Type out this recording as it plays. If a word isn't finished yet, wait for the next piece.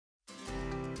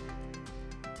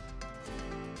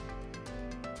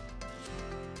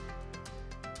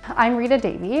I'm Rita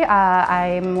Davie.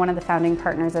 I'm one of the founding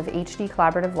partners of HD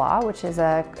Collaborative Law, which is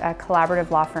a collaborative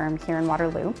law firm here in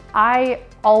Waterloo. I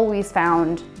always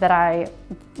found that I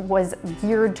was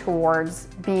geared towards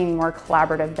being more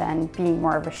collaborative than being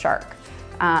more of a shark.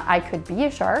 I could be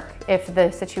a shark if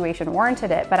the situation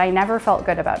warranted it, but I never felt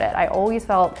good about it. I always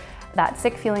felt that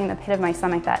sick feeling in the pit of my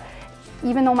stomach that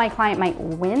even though my client might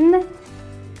win,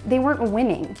 they weren't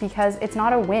winning, because it's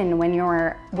not a win when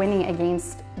you're winning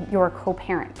against your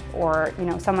co-parent or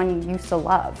someone you used to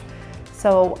love.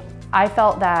 So I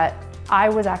felt that I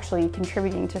was actually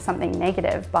contributing to something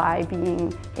negative by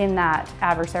being in that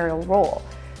adversarial role.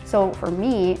 So for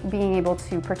me, being able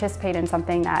to participate in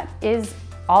something that is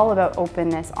all about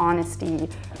openness, honesty,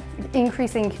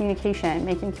 increasing communication,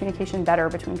 making communication better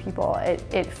between people,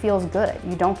 it feels good.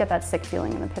 You don't get that sick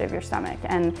feeling in the pit of your stomach.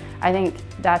 And I think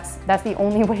that's the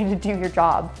only way to do your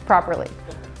job properly.